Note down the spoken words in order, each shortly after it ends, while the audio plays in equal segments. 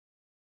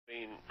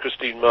between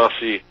Christine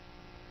Marcy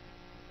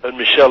and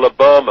Michelle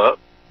Obama.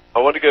 I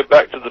want to go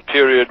back to the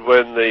period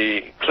when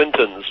the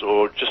Clintons,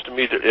 or just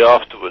immediately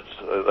afterwards,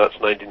 that's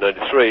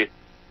 1993,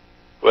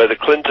 where the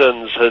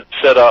Clintons had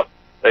set up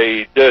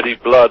a dirty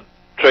blood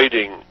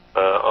trading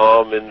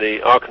arm in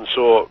the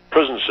Arkansas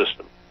prison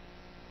system.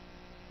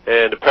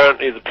 And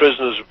apparently the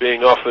prisoners were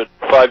being offered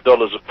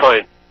 $5 a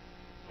pint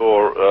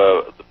for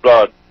the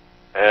blood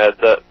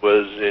that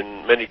was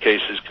in many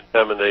cases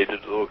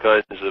contaminated with all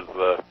kinds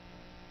of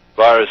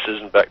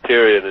viruses and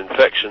bacteria and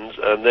infections,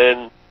 and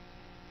then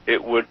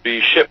it would be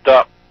shipped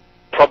up,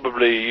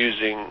 probably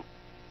using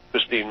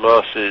Christine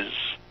Marcy's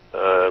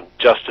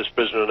Justice,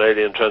 Prisoner and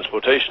Alien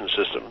Transportation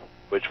System,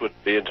 which would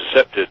be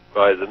intercepted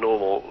by the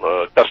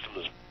normal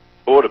customs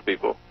border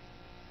people.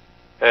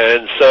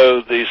 And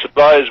so the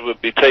supplies would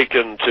be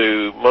taken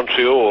to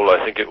Montreal,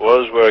 I think it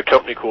was, where a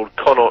company called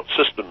Connaught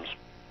Systems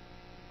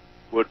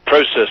would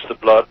process the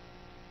blood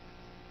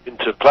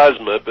into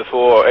plasma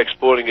before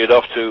exporting it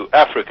off to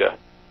Africa.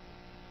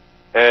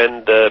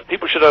 And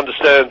people should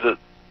understand that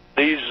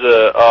these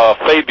are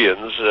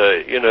Fabians.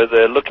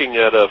 They're looking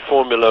at a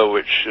formula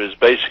which is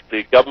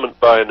basically government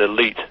by an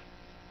elite,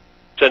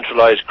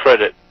 centralized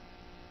credit,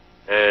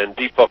 and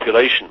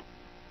depopulation.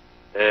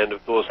 And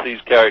of course,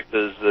 these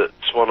characters that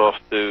swan off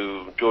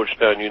to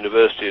Georgetown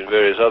University and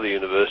various other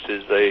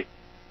universities, they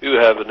do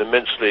have an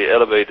immensely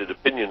elevated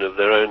opinion of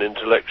their own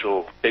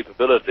intellectual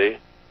capability.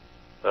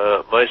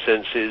 My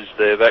sense is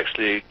they've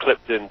actually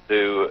clipped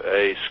into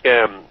a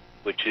scam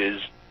which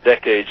is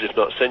decades, if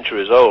not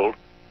centuries old,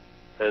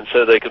 and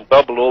so they can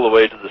bubble all the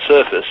way to the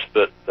surface,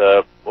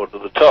 or to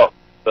the top,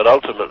 but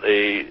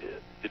ultimately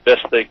the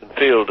best they can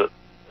field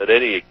at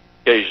any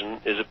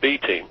occasion is a B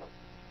team.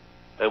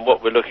 And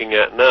what we're looking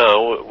at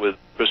now with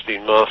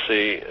Christine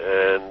Marcy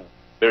and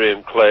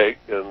Miriam Clegg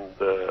and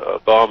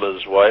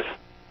Obama's wife,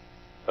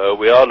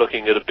 we are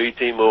looking at a B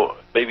team or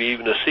maybe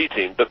even a C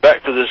team. But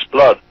back to this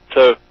blood.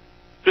 So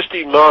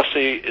Christine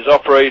Marcy is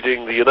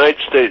operating the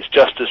United States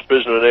Justice,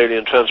 Prisoner and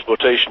Alien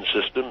Transportation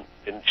System,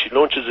 and she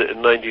launches it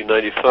in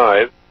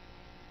 1995.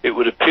 It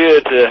would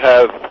appear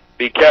to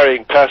be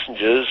carrying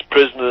passengers,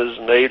 prisoners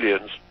and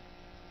aliens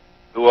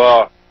who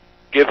are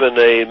given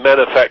a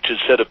manufactured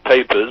set of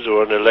papers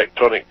or an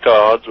electronic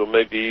cards, or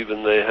maybe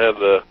even they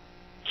have a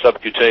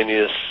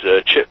subcutaneous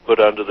chip put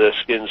under their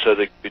skin so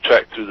they can be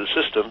tracked through the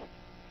system,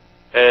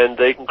 and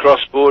they can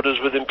cross borders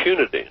with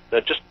impunity. Now,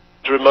 just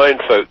to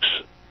remind folks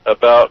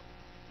about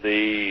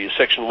the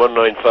Section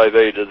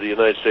 1958 of the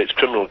United States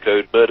Criminal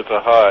Code, murder for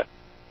hire.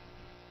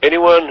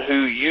 Anyone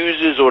who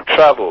uses or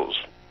travels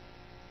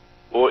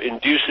or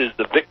induces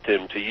the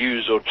victim to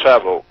use or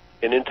travel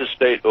in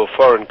interstate or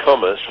foreign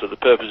commerce for the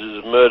purposes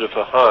of murder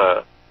for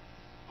hire,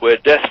 where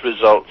death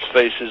results,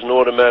 faces an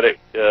automatic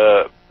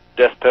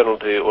death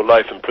penalty or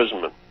life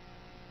imprisonment.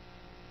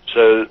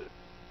 So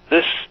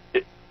this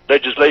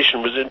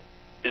legislation was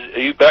are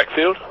you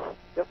backfield?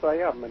 Yes, I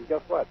am, and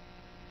guess what?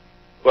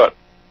 What?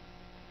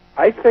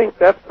 I think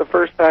that's the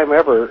first time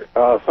ever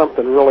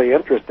something really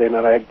interesting,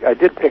 and I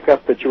did pick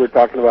up that you were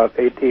talking about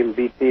A team,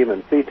 B team,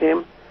 and C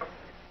team.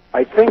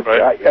 I think,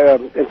 right.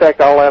 In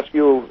fact, I'll ask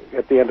you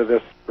at the end of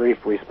this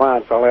brief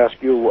response, I'll ask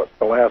you what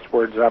the last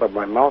words out of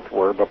my mouth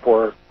were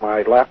before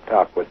my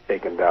laptop was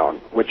taken down,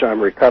 which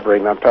I'm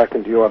recovering. I'm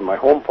talking to you on my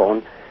home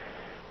phone,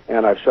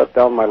 and I've shut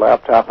down my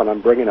laptop, and I'm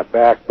bringing it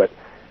back. But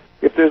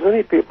if there's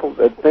any people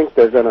that think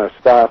they're going to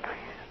stop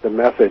the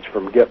message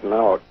from getting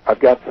out, I've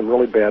got some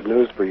really bad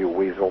news for you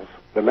weasels.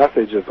 The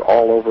message is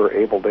all over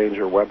Able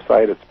Danger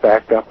website. It's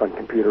backed up on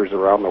computers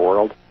around the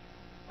world.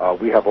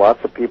 We have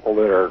lots of people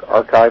that are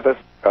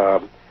archivists.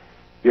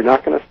 You're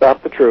not going to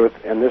stop the truth,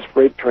 and this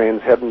freight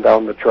train's heading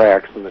down the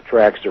tracks, and the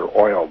tracks are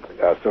oiled.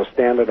 So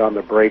standing on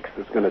the brakes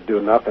is going to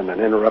do nothing, and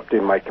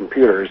interrupting my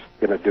computer is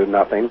going to do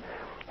nothing.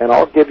 And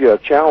I'll give you a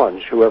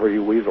challenge, whoever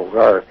you weasels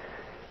are.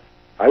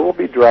 I will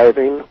be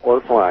driving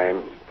or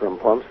flying from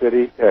Plum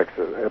City,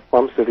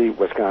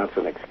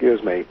 Wisconsin,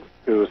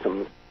 to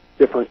some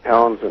different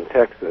towns in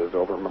Texas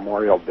over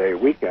Memorial Day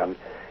weekend.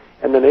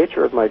 And the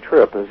nature of my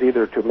trip is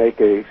either to make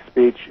a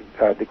speech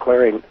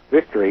declaring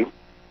victory,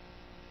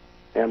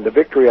 and the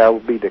victory I will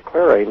be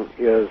declaring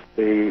is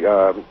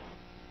the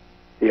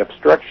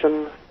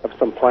obstruction of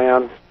some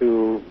plans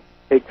to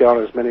take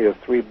down as many as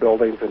 3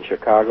 buildings in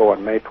Chicago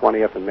on May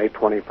 20th and May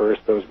 21st,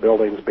 those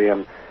buildings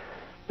being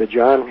the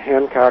John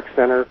Hancock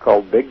Center,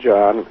 called Big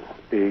John,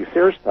 the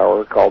Sears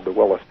Tower, called the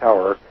Willis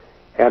Tower,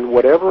 and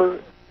whatever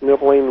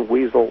sniveling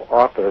weasel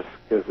office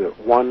is at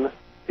 1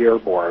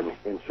 Dearborn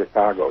in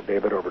Chicago.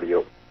 David, over to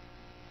you.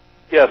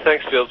 Yeah,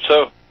 thanks, Phil.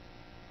 So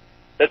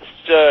let's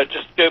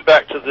just go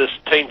back to this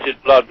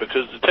tainted blood,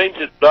 because the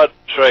tainted blood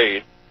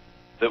trade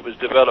that was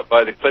developed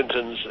by the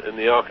Clintons in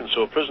the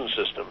Arkansas prison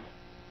system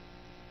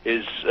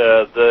is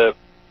the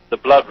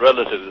blood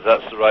relative, if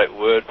that's the right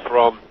word,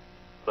 from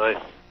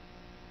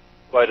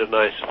quite a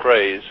nice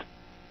phrase,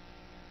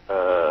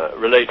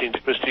 relating to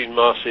Christine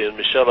Marcy and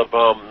Michelle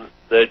Obama,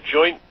 their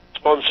joint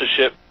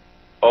sponsorship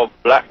of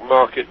black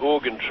market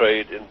organ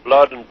trade in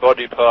blood and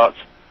body parts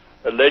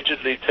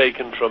allegedly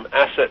taken from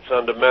assets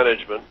under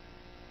management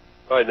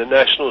by the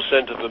National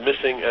Center for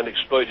Missing and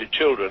Exploited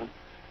Children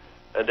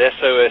and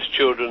SOS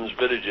Children's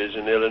Villages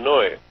in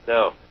Illinois.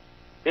 Now,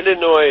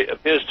 Illinois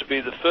appears to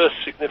be the first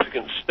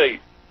significant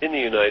state in the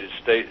United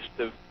States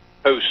to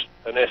host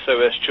an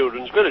SOS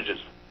Children's Villages.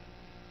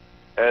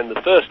 And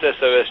the first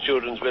SOS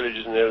Children's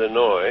Villages in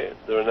Illinois,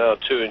 there are now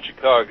 2 in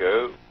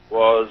Chicago,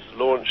 was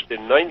launched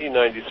in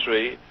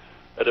 1993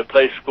 at a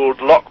place called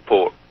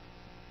Lockport.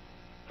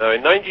 Now,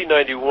 in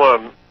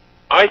 1991,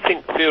 I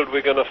feel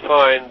we're going to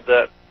find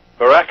that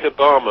Barack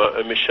Obama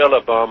and Michelle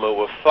Obama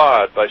were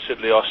fired by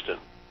Sidley Austin.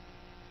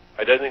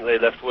 I don't think they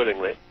left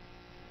willingly.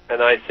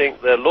 And I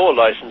think their law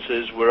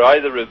licenses were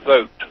either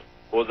revoked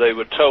or they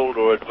were told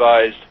or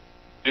advised,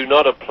 do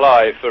not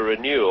apply for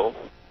renewal,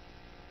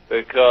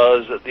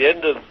 because at the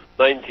end of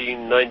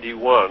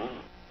 1991,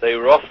 they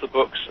were off the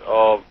books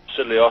of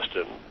Sidley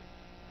Austin,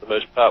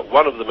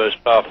 one of the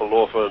most powerful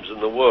law firms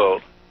in the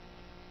world,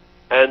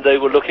 and they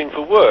were looking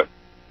for work.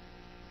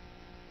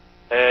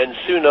 And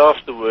soon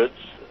afterwards,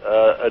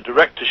 a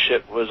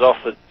directorship was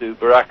offered to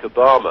Barack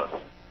Obama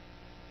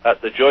at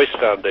the Joyce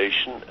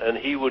Foundation, and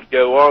he would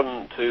go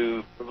on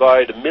to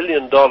provide $1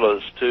 million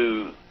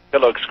to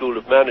Kellogg School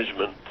of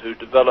Management to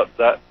develop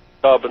that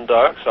carbon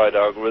dioxide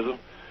algorithm,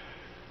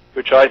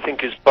 which I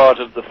think is part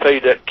of the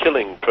FADEC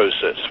killing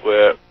process,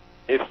 where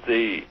if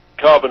the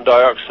carbon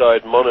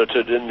dioxide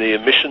monitored in the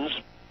emissions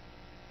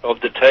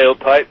of the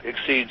tailpipe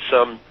exceeds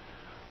some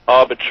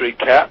arbitrary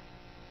cap,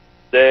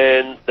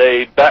 then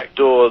they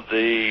backdoor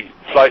the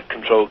flight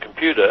control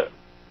computer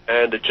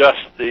and adjust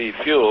the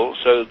fuel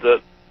so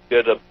that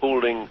you get a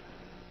pooling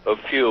of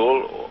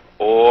fuel,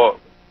 or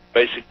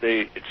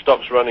basically it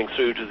stops running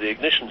through to the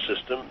ignition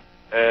system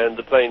and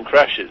the plane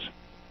crashes.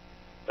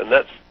 And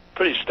that's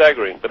pretty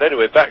staggering. But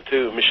anyway, back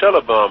to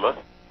Michelle Obama.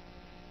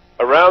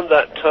 Around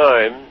that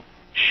time,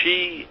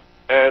 she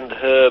and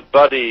her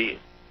buddy,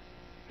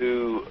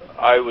 who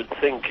I would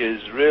think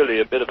is really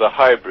a bit of a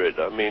hybrid,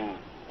 I mean,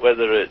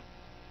 whether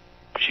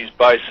she's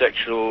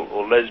bisexual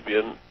or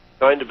lesbian,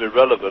 kind of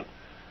irrelevant,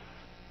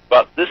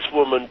 but this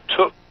woman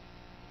took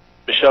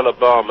Michelle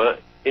Obama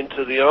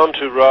into the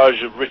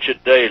entourage of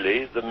Richard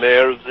Daley, the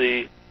mayor of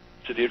the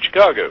city of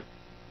Chicago.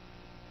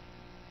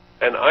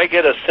 And I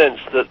get a sense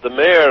that the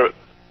mayor,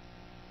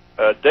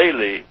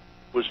 Daley,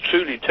 was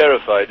truly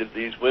terrified of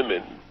these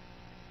women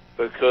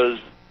because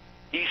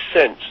he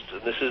sensed,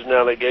 and this is an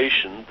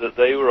allegation, that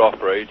they were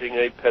operating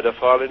a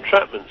pedophile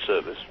entrapment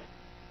service.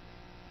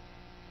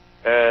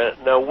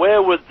 Now,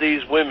 where would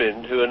these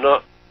women, who are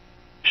not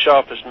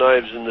sharpest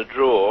knives in the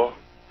drawer,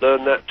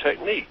 learn that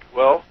technique?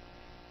 Well,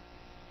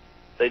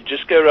 they'd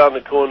just go around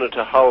the corner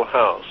to Hull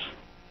House,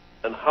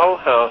 and Hull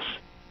House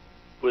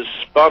was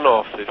spun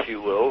off, if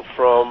you will,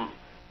 from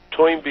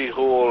Toynbee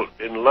Hall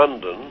in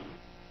London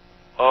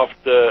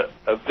after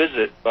a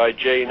visit by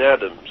Jane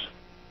Addams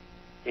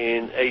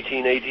in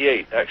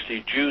 1888,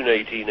 actually June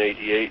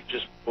 1888,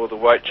 just before the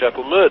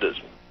Whitechapel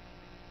murders.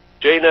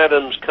 Jane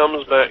Addams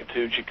comes back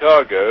to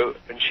Chicago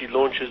and she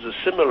launches a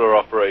similar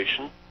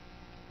operation.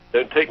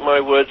 Don't take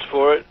my words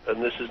for it,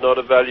 and this is not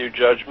a value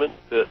judgment,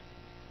 that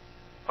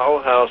Hull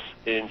House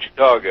in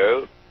Chicago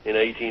in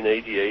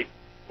 1888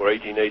 or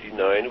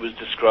 1889 was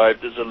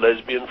described as a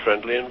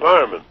lesbian-friendly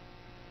environment.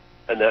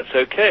 And that's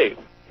okay,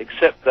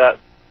 except that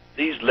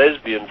these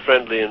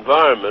lesbian-friendly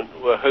environments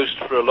were host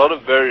for a lot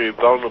of very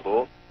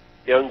vulnerable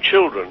young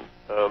children,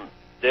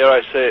 dare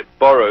I say it,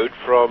 borrowed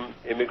from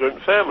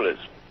immigrant families.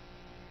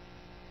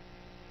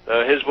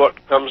 Now, here's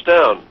what comes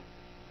down.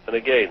 And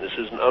again, this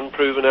is an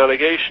unproven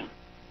allegation.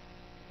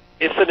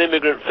 If an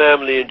immigrant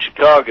family in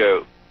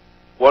Chicago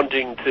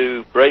wanting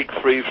to break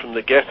free from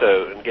the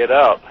ghetto and get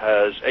out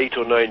has 8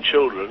 or 9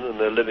 children and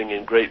they're living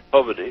in great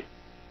poverty,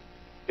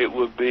 it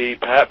would be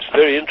perhaps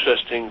very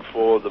interesting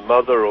for the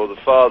mother or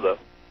the father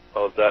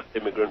of that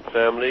immigrant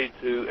family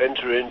to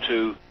enter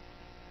into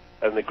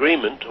an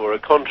agreement or a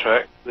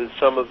contract with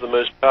some of the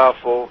most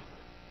powerful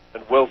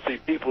and wealthy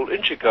people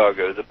in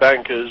Chicago, the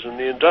bankers and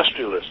the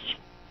industrialists,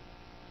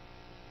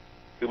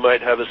 who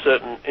might have a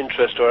certain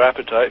interest or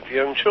appetite for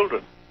young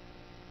children.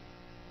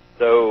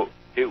 So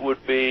it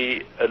would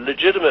be a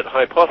legitimate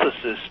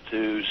hypothesis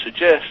to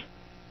suggest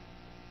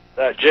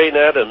that Jane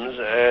Addams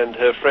and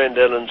her friend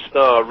Ellen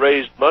Starr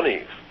raised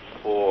money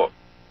for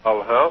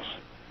Hull House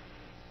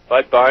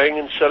by buying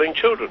and selling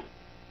children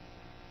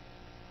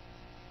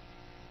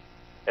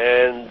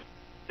and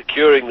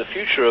securing the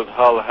future of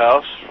Hull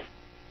House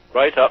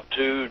right up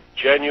to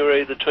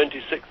January the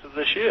 26th of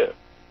this year,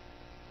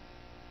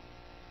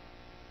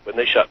 when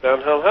they shut down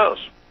Hull House.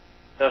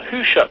 Now,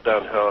 who shut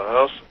down Hull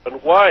House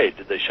and why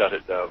did they shut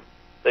it down?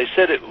 They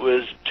said it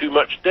was too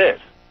much debt.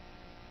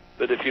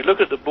 But if you look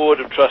at the board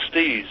of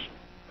trustees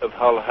of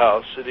Hull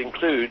House, it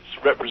includes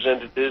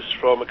representatives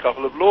from a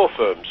couple of law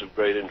firms of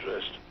great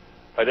interest.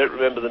 I don't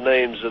remember the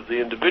names of the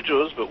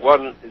individuals, but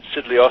one is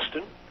Sidley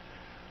Austin.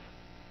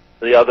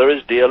 The other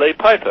is DLA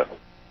Piper,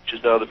 which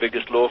is now the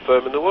biggest law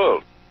firm in the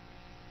world.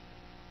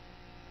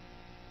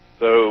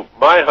 So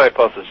my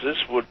hypothesis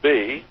would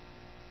be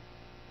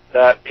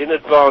that in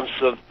advance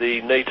of the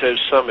NATO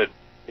summit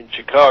in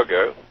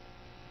Chicago,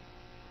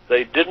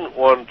 they didn't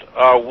want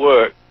our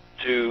work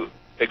to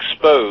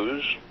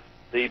expose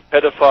the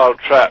pedophile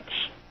traps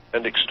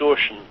and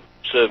extortion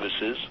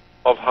services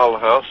of Hull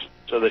House,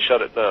 so they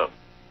shut it down.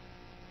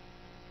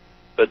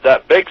 But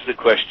that begs the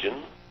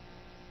question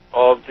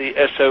of the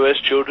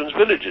SOS Children's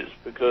Villages,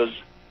 because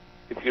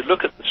if you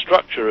look at the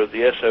structure of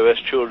the SOS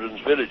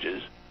Children's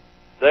Villages,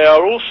 they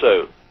are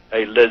also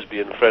a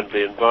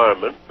lesbian-friendly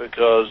environment,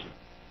 because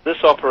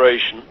this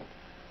operation,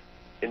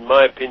 in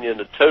my opinion,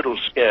 a total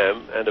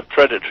scam and a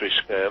predatory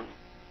scam,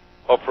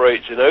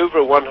 operates in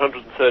over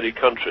 130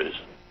 countries.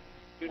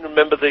 Do you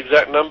remember the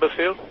exact number,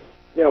 Field?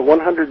 Yeah,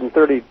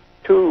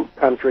 132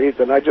 countries,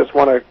 and I just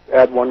want to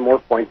add one more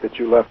point that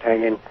you left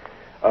hanging.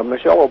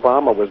 Michelle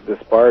Obama was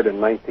disbarred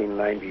in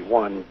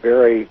 1991.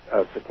 Barry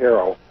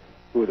Soetoro,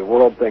 who the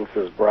world thinks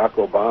is Barack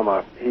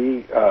Obama,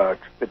 he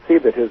could see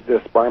that his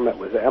disbarment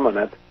was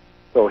imminent,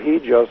 so he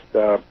just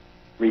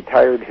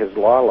retired his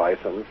law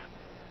license.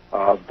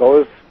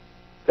 Those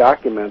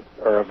documents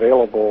are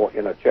available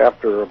in a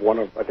chapter of one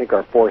of, I think,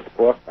 our fourth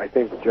book. I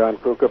think John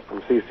Kruka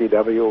from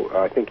CCW,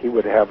 I think he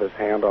would have his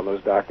hand on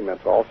those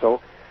documents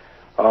also.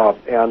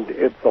 And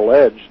it's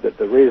alleged that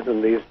the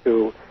reason these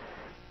two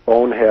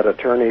bonehead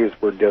attorneys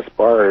were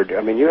disbarred,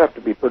 I mean, you have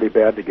to be pretty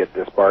bad to get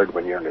disbarred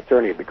when you're an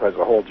attorney, because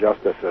the whole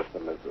justice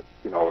system is,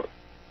 you know,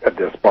 a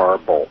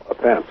disbarable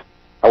offense.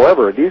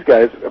 However, these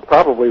guys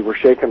probably were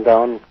shaking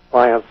down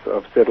clients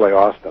of Sidley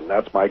Austin.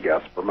 That's my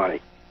guess, for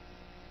money.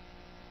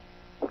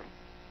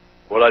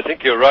 Well, I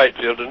think you're right,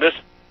 Field. And this,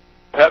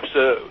 perhaps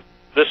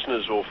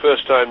listeners or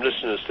first-time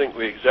listeners think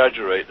we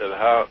exaggerate of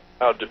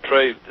how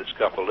depraved this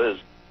couple is.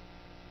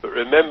 But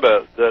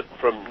remember that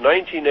from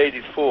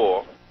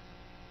 1984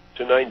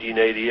 to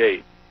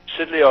 1988,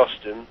 Sidley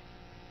Austin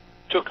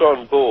took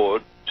on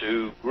board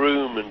to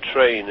groom and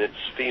train its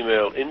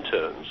female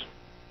interns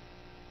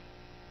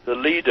the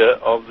leader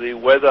of the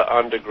Weather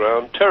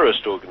Underground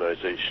terrorist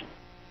organization,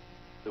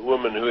 the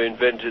woman who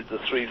invented the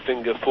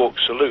three-finger fork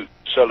salute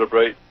to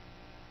celebrate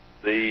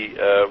the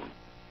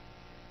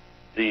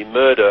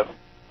murder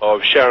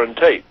of Sharon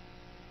Tate,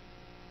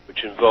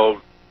 which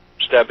involved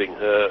stabbing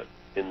her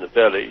in the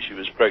belly. She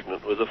was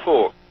pregnant with a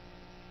fork.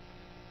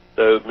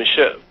 So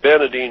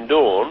Bernadine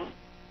Dawn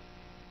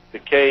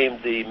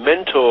became the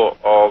mentor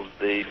of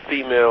the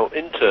female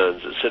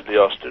interns at Sidley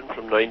Austin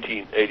from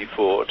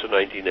 1984 to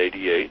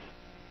 1988,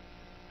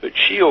 but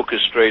she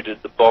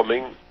orchestrated the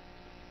bombing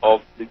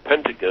of the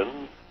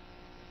Pentagon,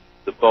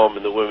 the bomb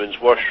in the women's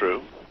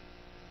washroom,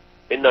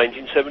 in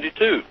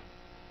 1972.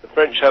 The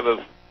French have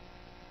a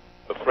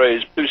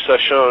phrase, plus ça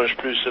change,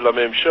 plus c'est la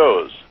même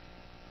chose.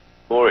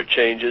 More it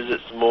changes,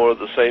 it's more of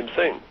the same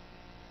thing.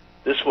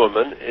 This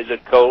woman is a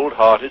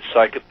cold-hearted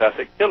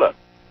psychopathic killer.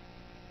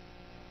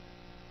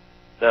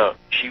 Now,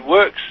 she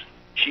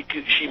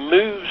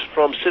moves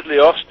from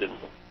Sidley Austin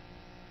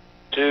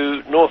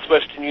to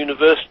Northwestern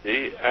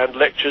University and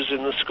lectures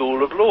in the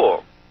School of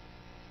Law.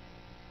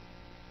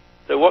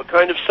 So what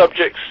kind of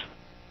subjects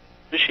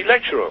does she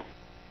lecture on?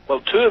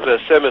 Well, two of her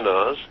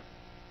seminars,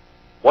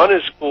 one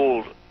is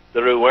called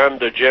the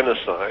Rwanda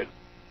Genocide,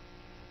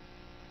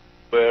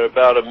 where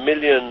about 1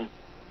 million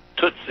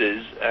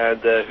Tutsis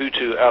and their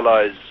Hutu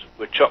allies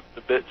were chopped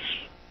to bits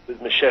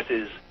with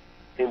machetes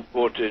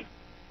imported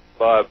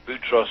by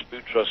Boutros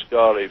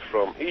Ghali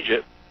from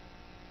Egypt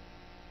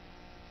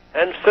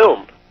and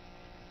filmed.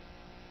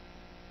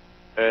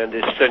 And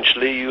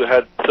essentially you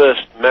had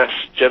first mass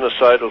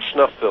genocidal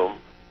snuff film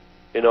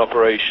in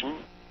operation,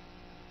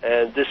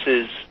 and this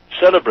is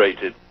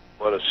celebrated,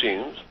 one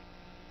assumes,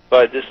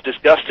 by this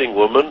disgusting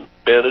woman,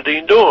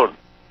 Bernadine Dawn.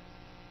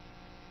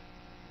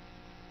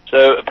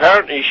 So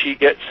apparently she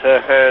gets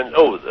her hand...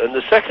 Oh, and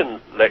the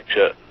second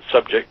lecture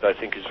subject I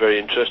think is very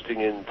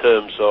interesting in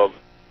terms of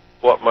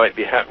what might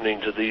be happening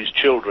to these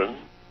children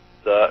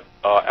that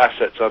are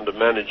assets under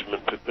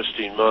management for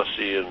Christine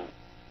Marcy and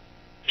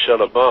Michelle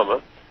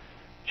Obama.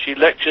 She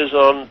lectures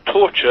on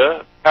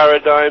torture,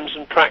 paradigms,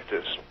 and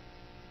practice.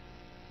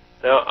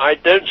 Now, I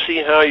don't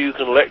see how you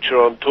can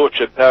lecture on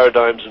torture,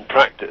 paradigms, and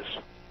practice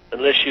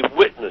unless you've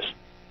witnessed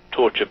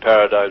torture,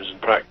 paradigms,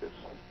 and practice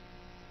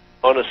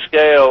on a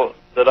scale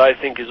that I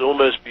think is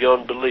almost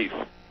beyond belief.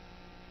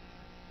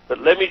 But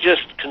let me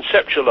just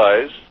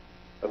conceptualize,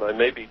 and I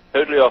may be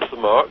totally off the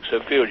mark, so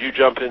Field, you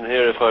jump in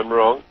here if I'm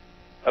wrong,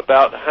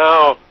 about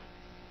how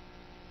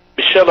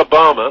Michelle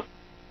Obama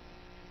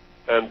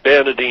and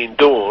Bernadine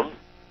Dawn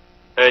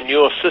and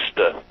your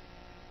sister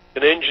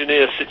can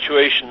engineer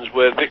situations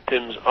where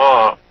victims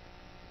are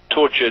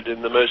tortured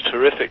in the most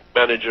horrific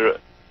manner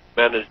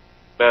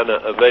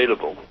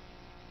available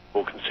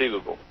or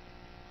conceivable.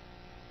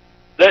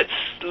 Let's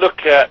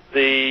look at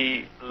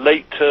the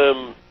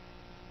late-term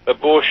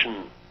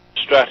abortion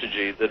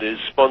strategy that is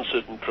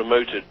sponsored and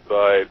promoted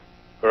by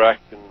Barack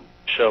and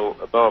Michelle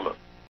Obama.